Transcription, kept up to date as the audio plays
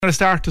I'm going to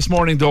start this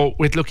morning though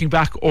with looking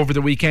back over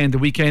the weekend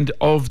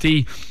of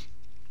the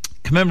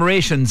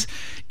commemorations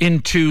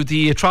into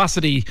the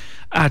atrocity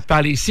at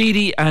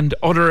Ballyseedy and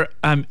other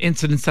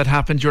incidents that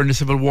happened during the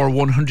Civil War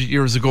 100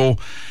 years ago.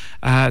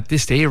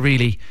 This day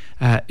really,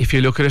 if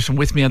you look at it, and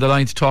with me on the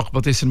line to talk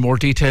about this in more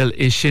detail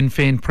is Sinn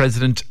Féin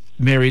President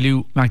Mary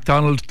Lou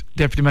McDonald.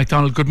 Deputy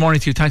McDonald, good morning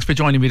to you. Thanks for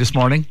joining me this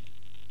morning.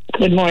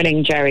 Good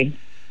morning, Jerry.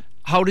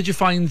 How did you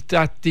find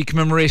that the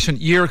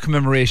year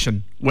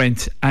commemoration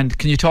went? And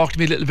can you talk to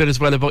me a little bit as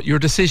well about your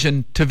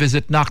decision to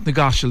visit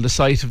Knocknagoshel, the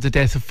site of the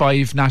death of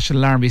 5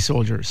 National Army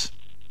soldiers?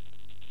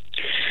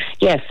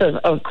 Yes,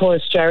 of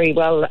course, Jerry.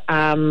 Well,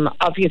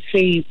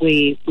 obviously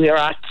we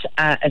are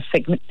at a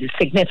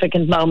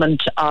significant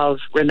moment of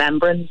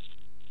remembrance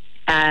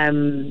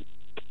in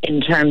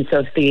terms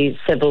of the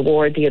Civil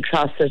War, the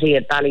atrocity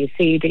at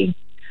Ballyseedy,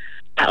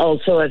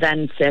 also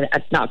events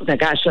at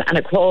Knocknagoshel, and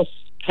of course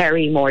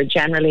Kerry more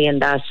generally, in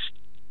that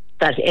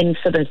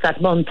infamous,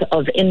 that month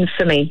of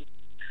infamy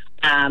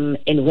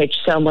in which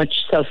so much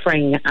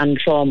suffering and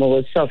trauma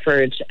was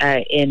suffered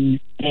in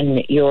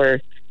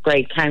your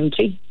great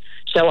county.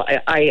 So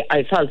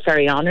I felt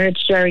very honoured,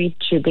 Jerry,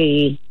 to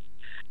be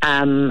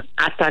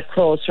at that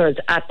crossroads,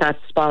 at that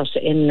spot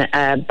in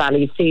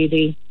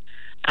Ballyseedy,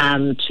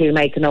 to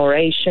make an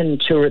oration,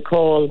 to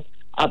recall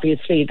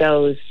obviously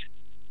those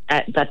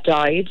that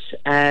died,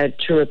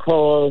 to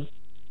recall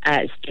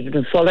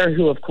Stephen Fuller,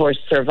 who of course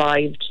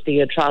survived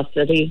the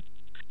atrocity,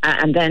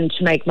 and then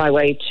to make my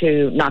way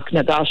to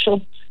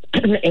Knocknagoshel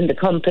in the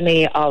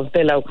company of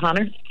Bill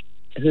O'Connor,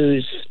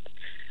 whose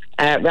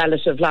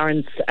relative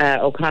Lawrence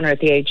O'Connor at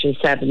the age of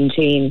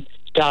 17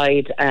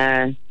 died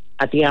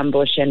at the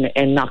ambush in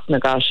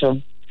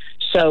Knocknagoshel.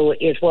 So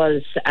it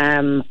was,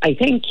 I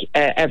think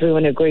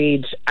everyone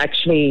agreed,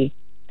 actually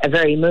a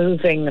very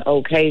moving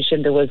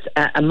occasion. There was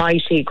a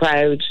mighty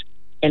crowd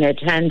in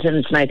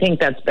attendance, and I think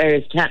that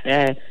bears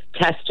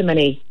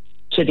testimony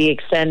to the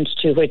extent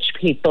to which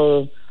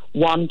people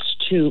want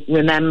to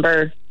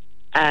remember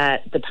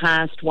the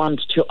past, want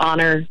to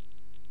honour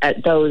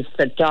those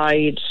that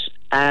died,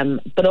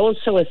 but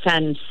also a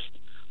sense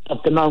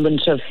of the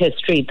moment of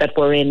history that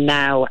we're in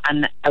now,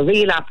 and a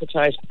real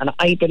appetite, and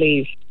I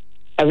believe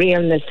a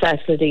real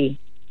necessity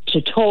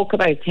to talk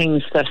about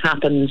things that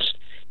happened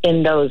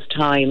in those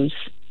times,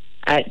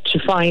 to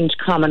find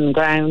common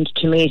ground,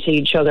 to meet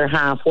each other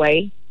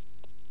halfway,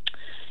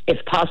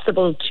 if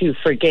possible to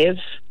forgive,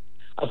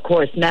 of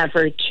course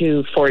never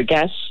to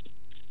forget,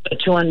 but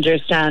to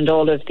understand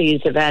all of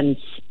these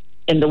events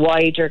in the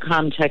wider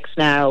context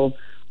now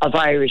of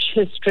Irish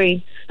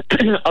history,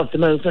 of the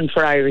movement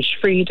for Irish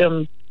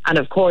freedom, and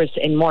of course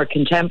in more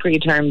contemporary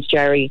terms,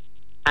 Jerry,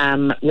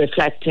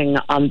 reflecting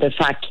on the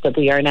fact that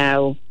we are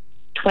now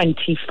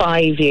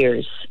 25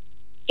 years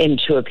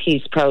into a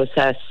peace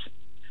process,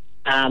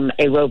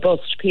 a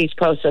robust peace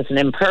process, an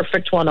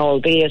imperfect one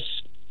albeit,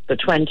 but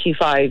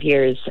 25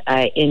 years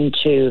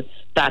into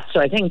that. So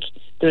I think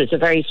there is a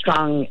very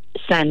strong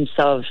sense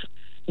of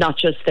not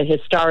just the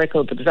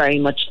historical but very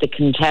much the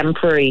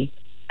contemporary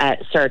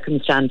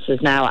circumstances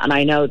now. And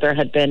I know there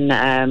had been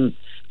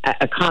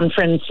a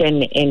conference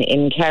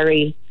in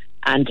Kerry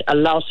and a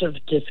lot of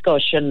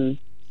discussion,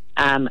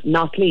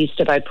 not least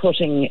about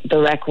putting the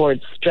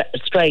record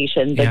straight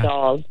in the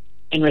Dáil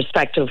in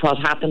respect of what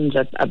happened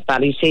at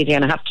Ballyseedy.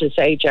 And I have to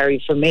say,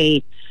 Jerry, for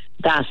me,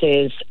 that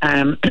is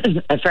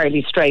a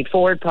fairly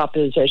straightforward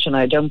proposition.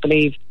 I don't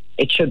believe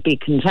it should be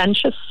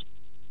contentious.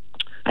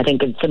 I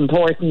think it's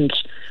important,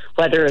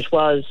 whether it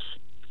was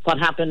what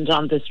happened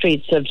on the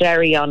streets of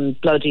Derry on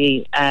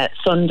Bloody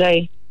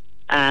Sunday,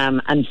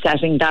 and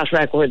setting that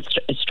record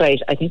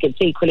straight. I think it's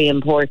equally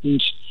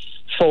important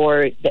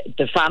for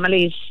the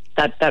families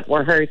that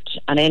were hurt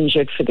and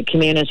injured, for the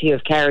community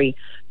of Kerry,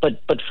 but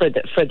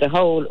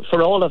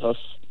for all of us,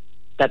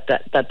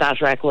 that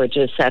record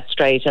is set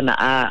straight. And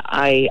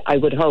I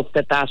would hope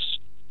that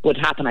would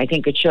happen. I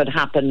think it should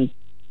happen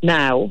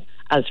now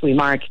as we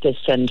mark this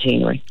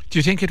centenary. Do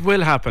you think it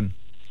will happen?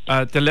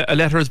 A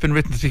letter has been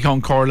written to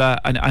Con Corla,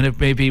 and it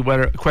may be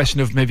a question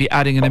of maybe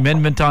adding an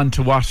amendment on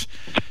to what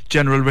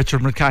General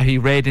Richard Mulcahy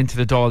read into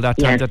the Dáil that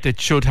time, that it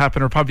should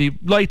happen, or probably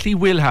likely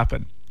will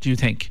happen, do you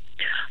think?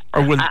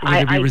 Or will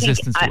there be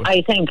resistance to it?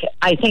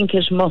 I think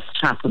it must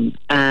happen.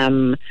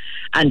 And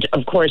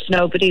of course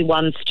nobody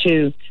wants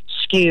to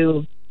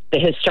skew the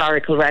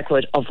historical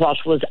record of what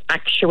was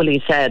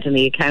actually said in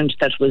the account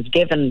that was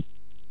given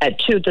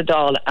to the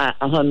Dáil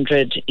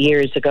 100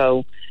 years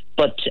ago.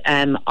 But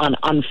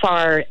on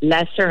far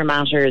lesser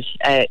matters,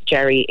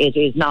 Jerry, it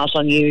is not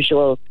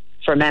unusual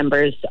for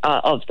members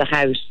of the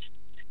House,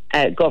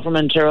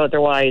 government or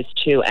otherwise,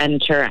 to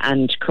enter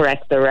and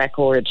correct the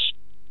record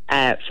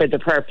for the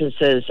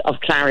purposes of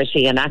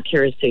clarity and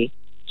accuracy.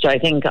 So I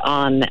think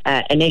on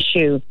an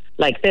issue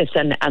like this,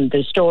 and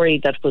the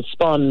story that was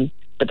spun,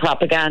 the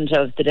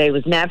propaganda of the day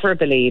was never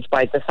believed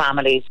by the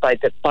families, by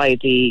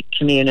the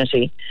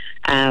community.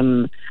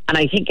 And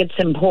I think it's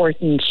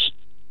important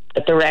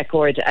that the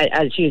record,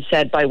 as you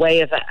said, by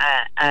way of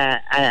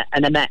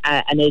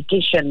an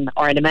addition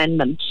or an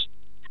amendment,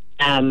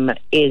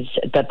 is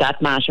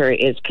that matter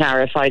is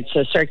clarified.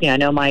 So certainly I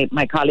know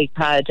my colleague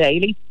Pa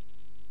Daly,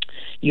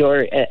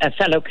 you're a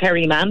fellow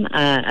Kerryman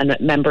and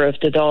a member of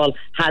the Dáil,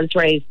 has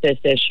raised this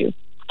issue.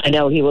 I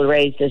know he will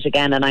raise it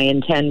again, and I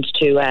intend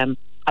to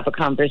have a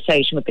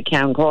conversation with the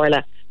Ceann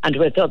Comhairle and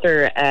with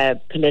other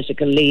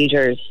political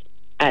leaders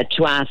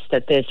to ask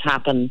that this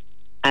happen.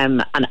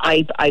 And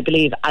I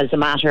believe, as a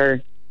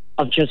matter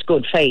of just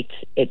good faith,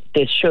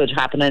 this should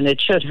happen, and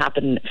it should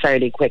happen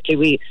fairly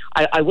quickly.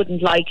 I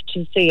wouldn't like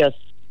to see us,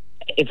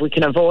 if we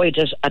can avoid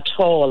it at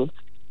all,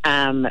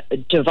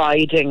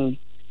 dividing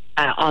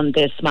on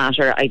this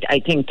matter.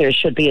 I think there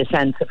should be a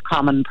sense of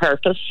common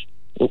purpose.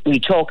 We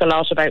talk a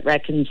lot about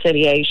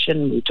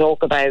reconciliation. We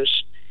talk about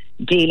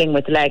dealing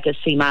with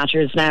legacy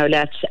matters. Now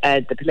let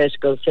the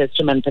political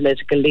system and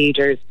political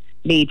leaders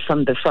lead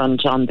from the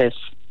front on this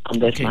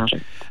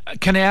matter.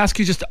 Can I ask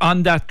you, just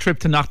on that trip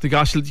to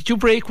Knocknagoshel, did you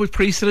break with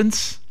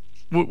precedents?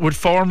 Would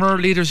former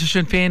leaders of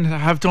Sinn Féin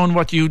have done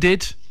what you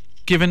did,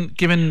 given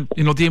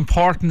the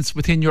importance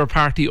within your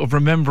party of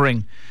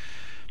remembering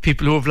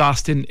people who have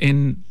lost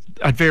in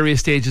at various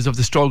stages of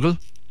the struggle,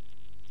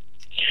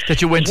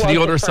 that you went to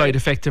the other side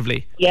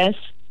effectively? Yes,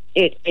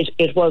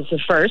 it was the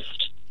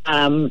first.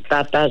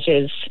 That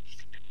is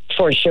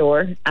for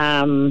sure.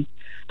 And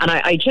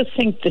I just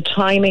think the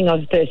timing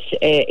of this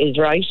is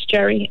right,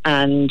 Jerry.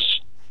 And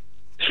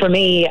for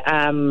me,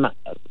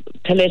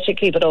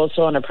 politically, but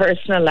also on a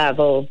personal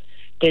level,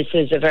 this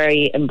is a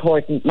very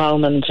important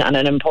moment and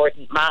an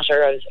important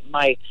matter. As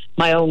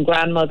my own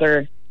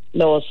grandmother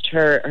lost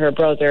her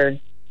brother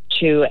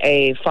to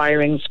a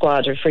firing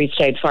squad, a Free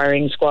State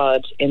firing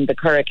squad, in the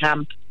Curragh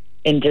camp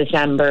in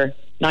December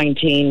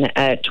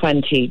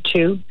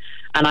 1922.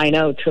 And I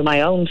know through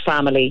my own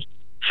family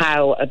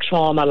how a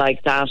trauma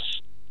like that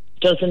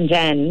doesn't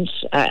end,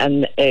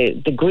 and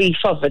the grief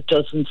of it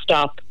doesn't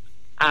stop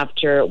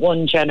after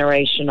one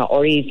generation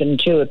or even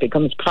two. It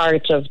becomes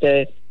part of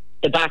the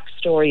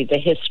backstory, the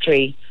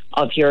history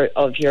of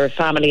your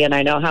family. And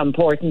I know how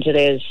important it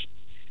is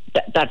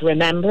that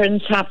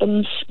remembrance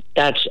happens,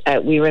 that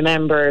we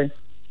remember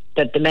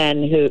that the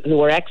men who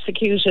were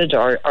executed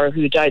or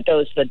who died,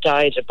 those that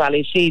died at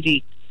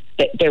Ballyseedy,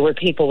 there were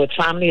people with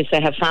families. They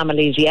have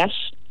families yet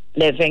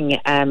living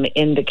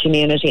in the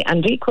community,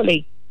 and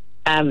equally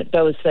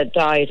those that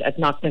died at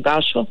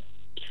Knocknagoshel.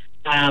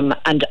 And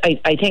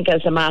I think,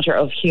 as a matter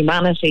of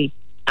humanity,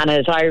 and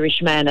as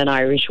Irish men and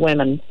Irish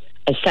women,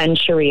 a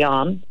century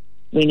on,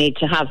 we need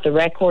to have the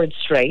record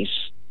straight.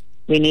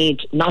 We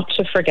need not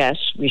to forget.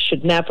 We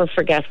should never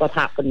forget what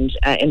happened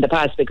in the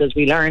past, because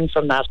we learn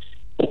from that.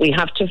 But we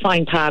have to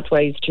find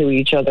pathways to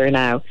each other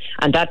now.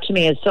 And that, to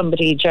me, is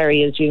somebody,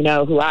 Jerry, as you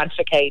know, who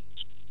advocates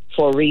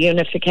for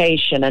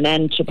reunification, an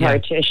end to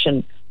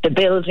partition, the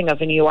building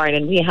of a new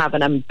Ireland. We have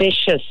an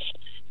ambitious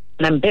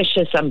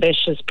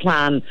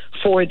plan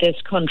for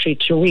this country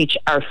to reach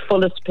our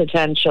fullest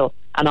potential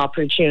and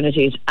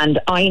opportunities. And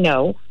I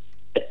know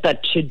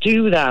that to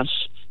do that,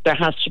 there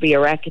has to be a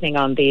reckoning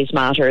on these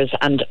matters,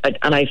 and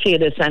I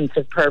feel a sense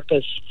of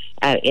purpose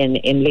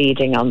in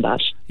leading on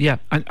that. Yeah,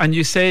 and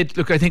you said,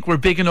 look, I think we're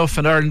big enough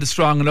and Ireland is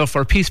strong enough,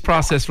 our peace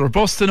process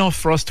robust enough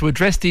for us to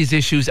address these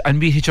issues and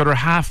meet each other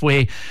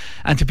halfway,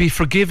 and to be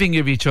forgiving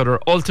of each other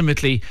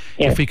ultimately,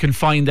 if we can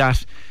find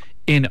that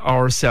in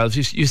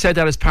ourselves. You said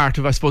that as part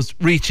of, I suppose,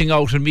 reaching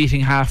out and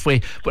meeting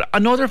halfway. But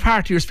another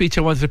part of your speech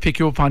I wanted to pick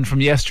you up on from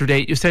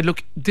yesterday, you said,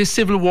 look, this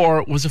civil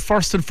war was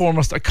first and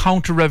foremost a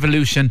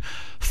counter-revolution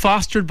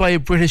fostered by a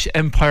British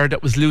Empire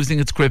that was losing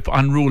its grip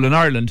on rule in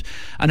Ireland,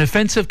 an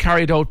offensive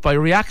carried out by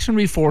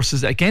reactionary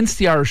forces against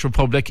the Irish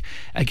Republic,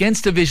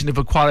 against a vision of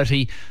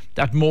equality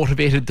that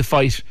motivated the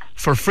fight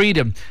for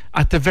freedom.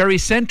 At the very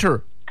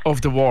centre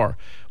of the war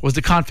was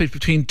the conflict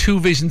between two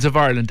visions of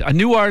Ireland: a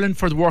new Ireland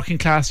for the working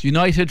class,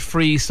 united,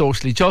 free,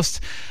 socially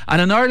just,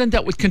 and an Ireland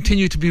that would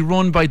continue to be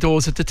run by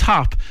those at the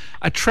top,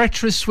 a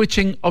treacherous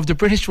switching of the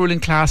British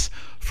ruling class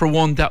for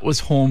one that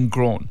was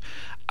homegrown.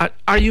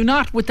 Are you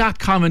not, with that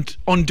comment,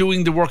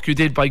 undoing the work you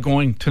did by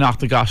going to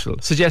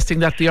Knocknagoshel, suggesting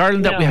that the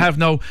Ireland that we have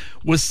now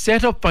was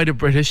set up by the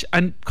British,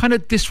 and kind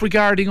of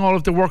disregarding all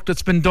of the work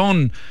that's been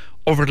done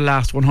over the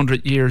last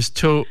 100 years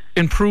to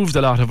improve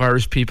the lot of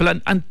Irish people,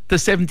 and the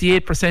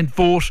 78%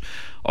 vote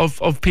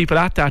of people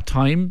at that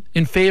time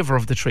in favour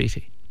of the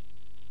treaty?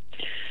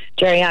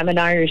 Jerry, I'm an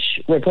Irish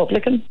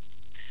Republican.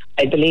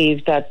 I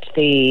believe that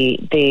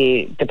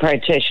the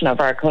partition of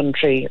our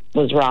country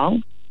was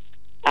wrong.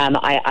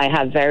 I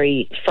have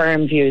very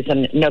firm views,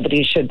 and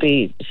nobody should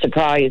be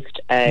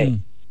surprised to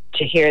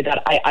hear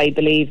that. I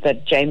believe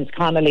that James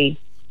Connolly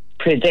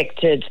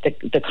predicted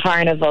the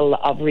carnival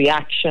of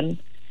reaction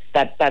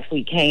that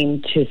we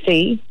came to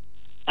see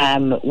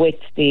with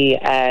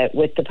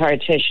the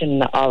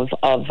partition of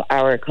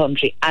our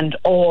country and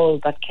all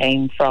that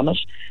came from it.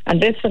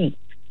 And listen,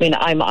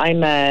 I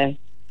mean,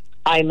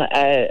 I'm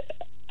a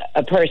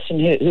person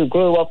who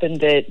grew up in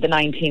the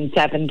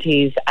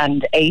 1970s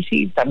and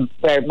 80s.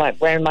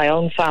 We're in my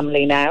own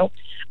family now,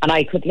 and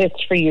I could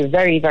list for you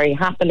very, very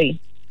happily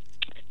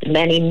the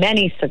many,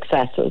 many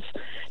successes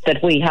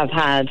that we have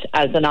had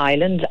as an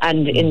island,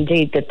 and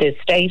indeed that this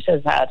state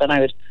has had, and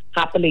I would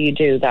happily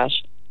do that.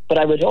 But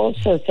I would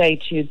also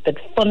say to you that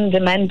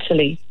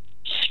fundamentally,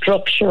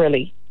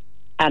 structurally,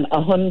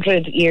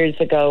 100 years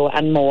ago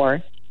and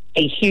more,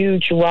 a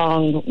huge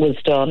wrong was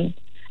done.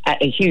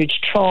 A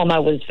huge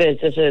trauma was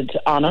visited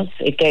on us.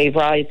 It gave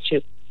rise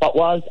to what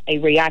was a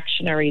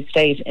reactionary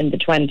state in the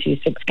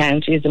 26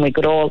 counties, and we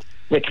could all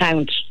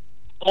recount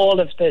all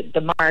of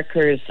the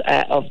markers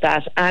of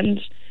that, and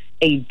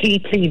a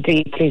deeply,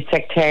 deeply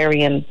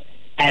sectarian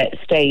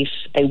state,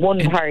 a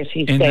one-party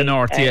state in the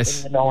north.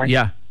 Yes, in the north.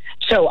 Yeah.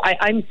 So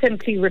I'm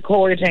simply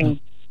recording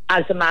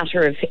as a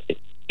matter of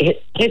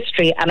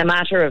history and a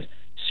matter of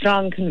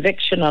strong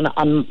conviction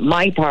on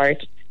my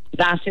part.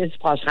 That is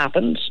what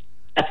happened.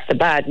 That's the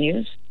bad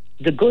news.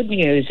 The good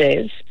news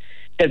is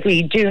that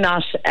we do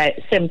not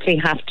simply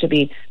have to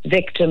be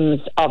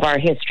victims of our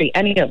history,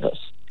 any of us.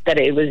 That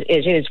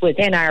it is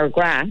within our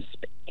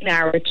grasp, in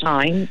our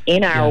time,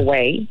 in our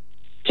way,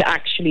 to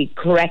actually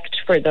correct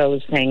for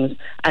those things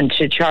and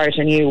to chart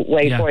a new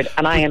way forward.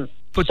 And I am.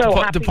 But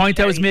so the point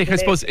I was making, I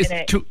suppose, is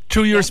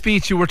through your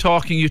speech, you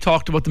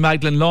talked about the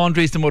Magdalen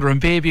laundries, the mother and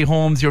baby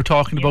homes. You're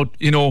talking about,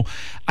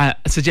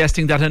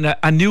 suggesting that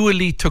a new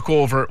elite took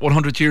over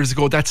 100 years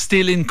ago. That's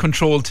still in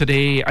control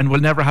today, and we'll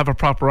never have a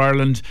proper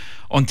Ireland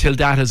until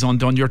that is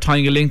undone. You're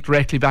tying a link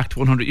directly back to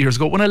 100 years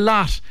ago, when a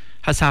lot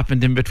has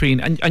happened in between,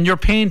 and you're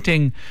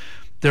painting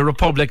the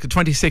Republic, the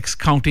 26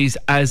 counties,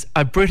 as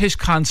a British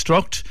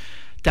construct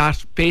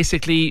that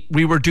basically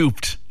we were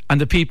duped. And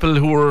the people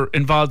who were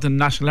involved in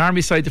the National Army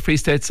side, the Free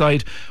State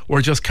side,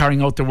 were just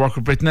carrying out the work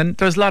of Britain. And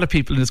there's a lot of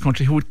people in this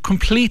country who would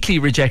completely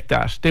reject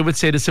that. They would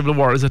say the Civil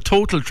War is a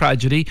total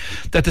tragedy,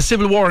 that the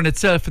Civil War in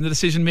itself and the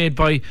decision made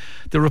by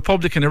the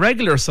Republican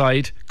irregular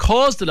side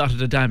caused a lot of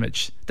the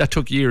damage that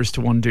took years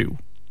to undo.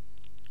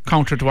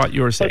 Counter to what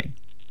you're saying.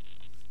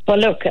 Well,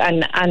 look,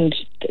 and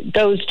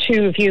those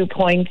two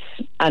viewpoints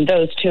and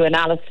those two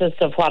analysis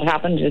of what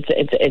happened,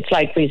 it's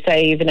like we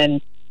say,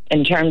 even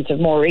in terms of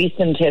more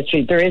recent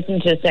history, there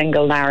isn't a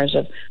single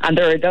narrative, and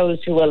there are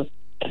those who will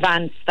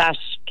advance that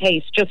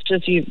case just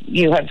as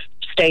you have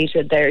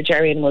stated there,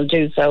 Jerry, and will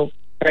do so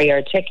very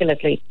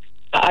articulately.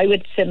 I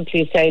would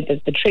simply say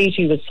that the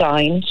treaty was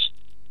signed,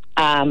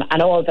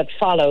 and all that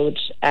followed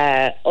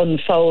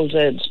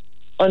unfolded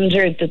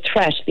under the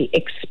threat, the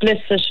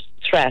explicit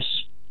threat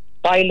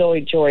by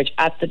Lloyd George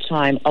at the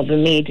time of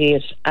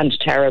immediate and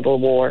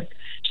terrible war.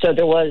 So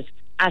there was,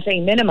 at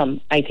a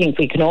minimum, I think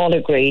we can all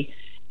agree,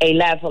 a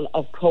level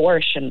of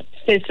coercion,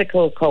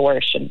 physical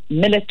coercion,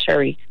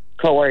 military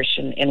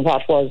coercion in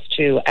what was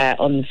to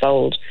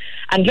unfold.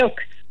 And look,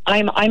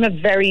 I'm a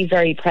very,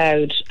 very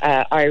proud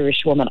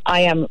Irish woman.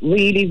 I am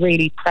really,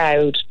 really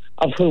proud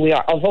of who we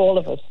are, of all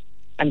of us.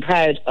 I'm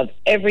proud of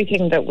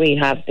everything that we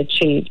have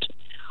achieved.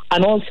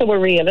 I'm also a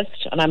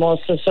realist, and I'm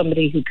also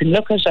somebody who can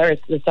look at our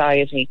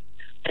society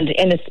and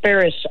in a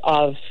spirit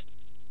of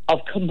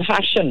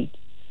compassion,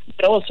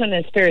 but also in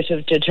a spirit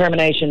of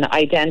determination,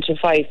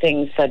 identify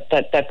things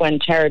that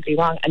went terribly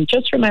wrong. And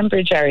just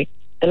remember, Jerry,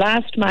 the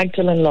last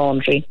Magdalen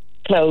laundry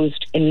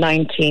closed in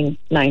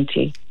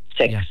 1996.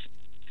 Yeah.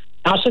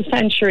 Not a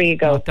century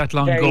ago. Not that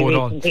long ago at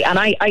all. And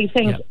I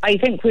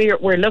think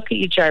we're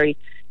lucky, Jerry,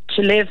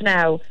 to live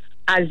now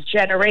as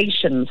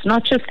generations,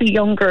 not just the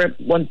younger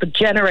ones, but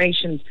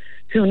generations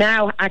who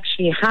now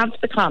actually have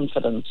the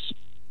confidence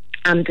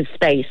and the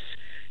space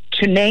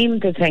to name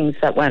the things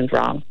that went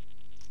wrong.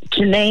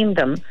 To name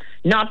them,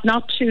 not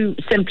to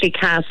simply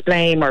cast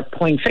blame or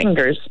point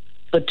fingers,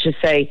 but to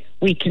say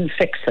we can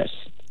fix it.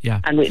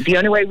 Yeah. And the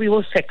only way we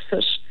will fix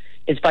it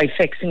is by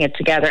fixing it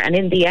together. And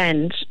in the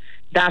end,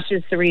 that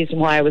is the reason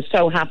why I was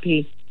so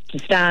happy to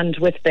stand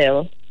with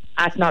Bill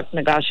at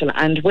Knocknagoshel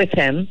and with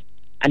him.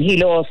 And he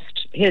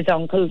lost his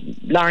uncle,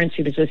 Lawrence.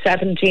 He was a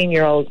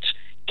 17-year-old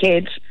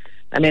kid,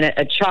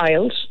 a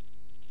child,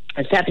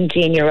 a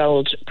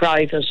 17-year-old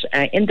private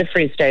in the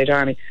Free State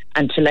Army,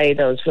 and to lay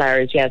those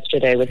flowers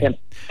yesterday with him.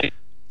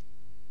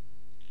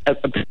 A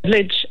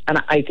privilege,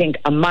 and I think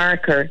a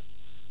marker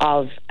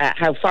of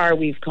how far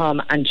we've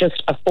come, and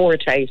just a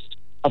foretaste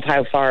of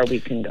how far we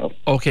can go.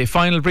 Okay,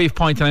 final brief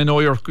point, and I know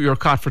you're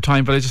caught for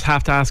time, but I just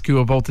have to ask you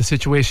about the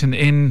situation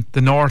in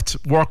the north.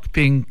 Work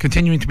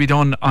continuing to be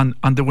done on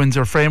the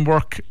Windsor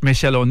framework.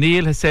 Michelle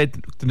O'Neill has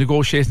said the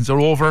negotiations are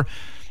over.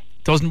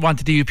 Doesn't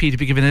want the DUP to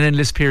be given an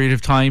endless period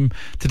of time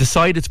to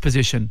decide its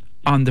position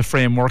on the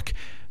framework.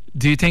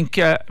 Do you think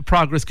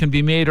progress can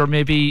be made, or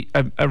maybe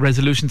a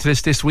resolution to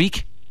this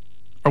week?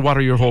 Or what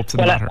are your hopes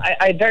in the matter?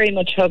 I very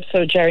much hope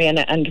so, Jerry,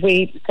 and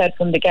we said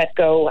from the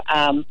get-go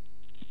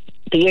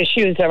the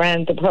issues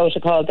around the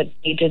protocol that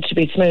needed to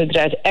be smoothed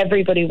out,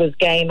 everybody was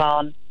game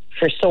on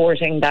for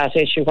sorting that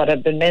issue. What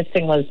had been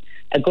missing was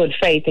a good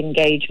faith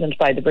engagement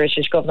by the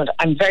British government.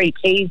 I'm very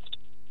pleased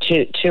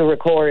to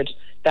record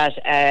that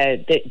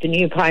the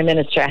new Prime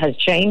Minister has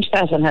changed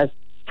that and has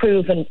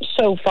proven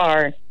so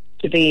far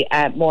to be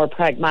more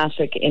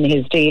pragmatic in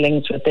his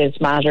dealings with this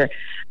matter.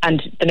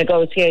 And the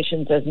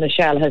negotiations, as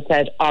Michelle has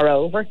said, are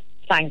over.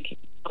 Thank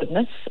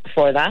goodness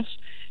for that.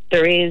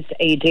 there is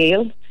a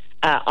deal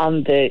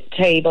on the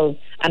table,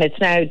 and it's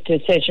now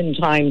decision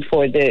time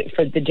for the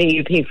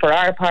DUP. For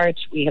our part,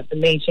 we have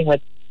been meeting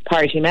with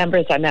party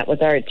members. I met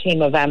with our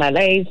team of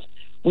MLAs.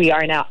 We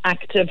are now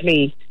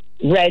actively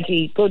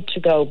ready, good to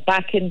go,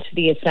 back into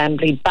the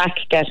Assembly, back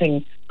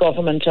getting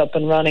government up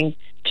and running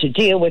to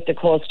deal with the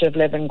cost of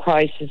living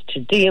crisis,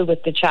 to deal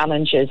with the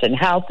challenges in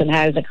health and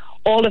housing,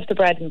 all of the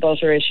bread and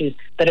butter issues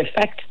that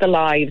affect the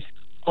lives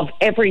of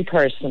every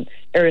person,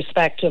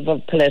 irrespective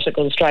of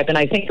political stripe. And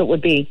I think it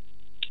would be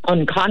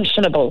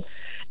unconscionable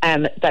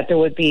that there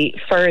would be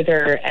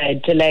further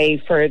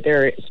delay,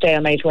 further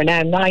stalemate. We're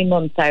now 9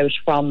 months out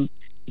from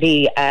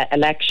the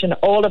election.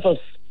 All of us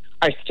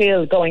are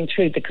still going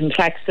through the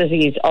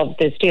complexities of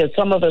this deal.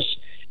 Some of us,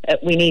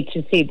 we need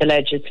to see the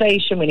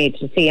legislation, we need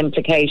to see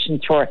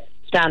implications for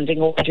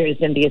standing orders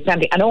in the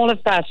Assembly, and all of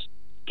that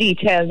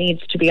detail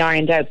needs to be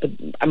ironed out.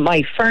 But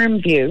my firm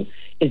view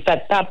is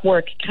that that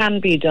work can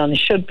be done,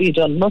 should be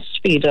done,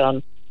 must be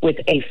done with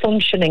a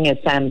functioning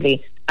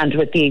Assembly and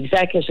with the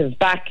executive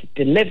back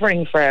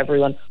delivering for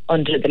everyone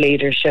under the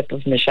leadership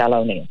of Michelle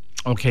O'Neill.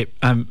 Okay,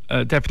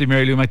 Deputy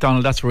Mary Lou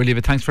McDonald, that's where we'll leave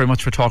it. Thanks very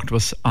much for talking to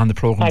us on the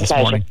programme this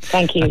morning.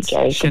 Thank you,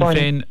 Jerry. Sinn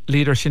Féin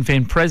leader, Sinn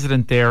Féin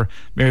president there,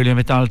 Mary Lou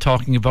McDonald,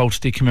 talking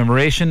about the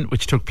commemoration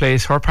which took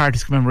place, her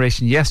party's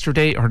commemoration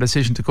yesterday, her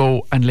decision to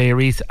go and lay a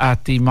wreath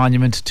at the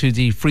monument to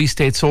the Free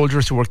State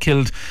soldiers who were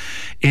killed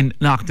in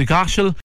Knocknagoshel.